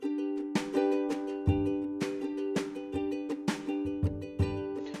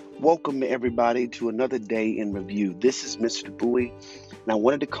Welcome everybody to another day in review. This is Mr. Bowie, and I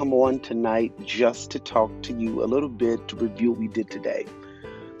wanted to come on tonight just to talk to you a little bit to review what we did today.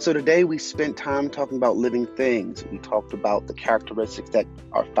 So today we spent time talking about living things. We talked about the characteristics that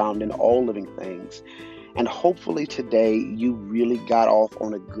are found in all living things. And hopefully today you really got off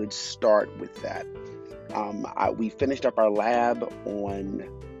on a good start with that. We finished up our lab on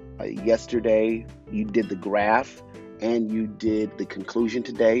yesterday. You did the graph and you did the conclusion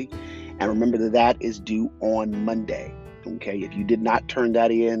today. And remember that is due on Monday. Okay, if you did not turn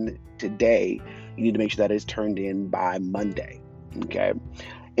that in today, you need to make sure that is turned in by Monday. Okay.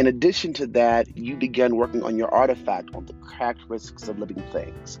 In addition to that, you began working on your artifact on the characteristics of living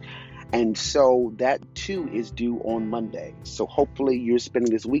things. And so that too is due on Monday. So hopefully you're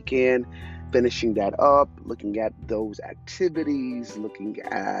spending this weekend finishing that up, looking at those activities, looking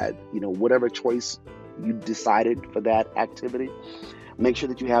at, whatever choice you decided for that activity. Make sure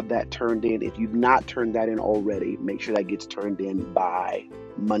that you have that turned in. If you've not turned that in already, make sure that gets turned in by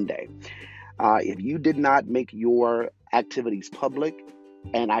Monday. If you did not make your activities public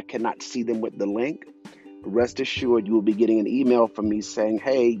and I cannot see them with the link, rest assured you will be getting an email from me saying,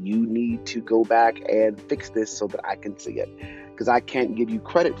 hey, you need to go back and fix this so that I can see it, because I can't give you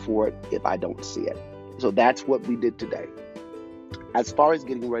credit for it if I don't see it. So that's what we did today. As far as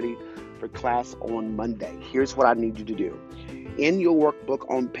getting ready for class on Monday, here's what I need you to do. In your workbook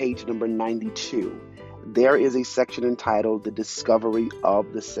on page number 92, there is a section entitled The Discovery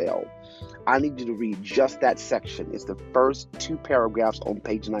of the Cell. I need you to read just that section. It's the first two paragraphs on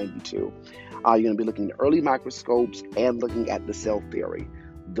page 92. You're going to be looking at early microscopes and looking at the cell theory.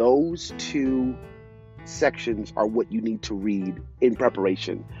 Those two sections are what you need to read in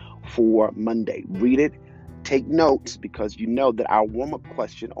preparation for Monday. Read it, take notes, because you know that our warm-up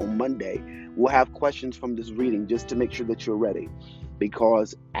question on Monday will have questions from this reading just to make sure that you're ready.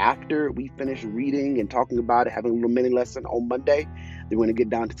 Because after we finish reading and talking about it, having a little mini lesson on Monday, they're going to get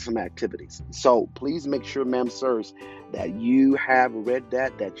down to some activities. So please make sure, ma'am, sirs, that you have read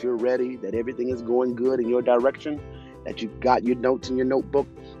that you're ready, that everything is going good in your direction, that you've got your notes in your notebook,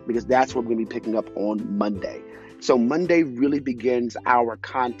 because that's what we're going to be picking up on Monday. So Monday really begins our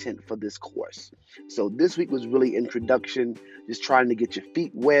content for this course. So this week was really introduction, just trying to get your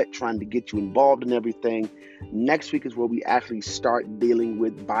feet wet, trying to get you involved in everything. Next week is where we actually start dealing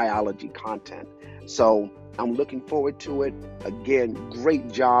with biology content. So I'm looking forward to it. Again,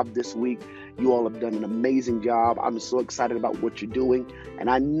 great job this week. You all have done an amazing job. I'm so excited about what you're doing. And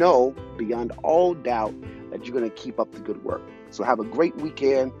I know beyond all doubt that you're going to keep up the good work. So have a great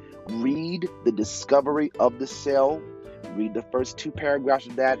weekend. Read The Discovery of the Cell. Read the first two paragraphs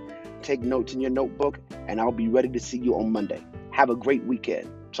of that. Take notes in your notebook, and I'll be ready to see you on Monday. Have a great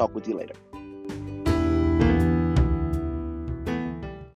weekend. Talk with you later.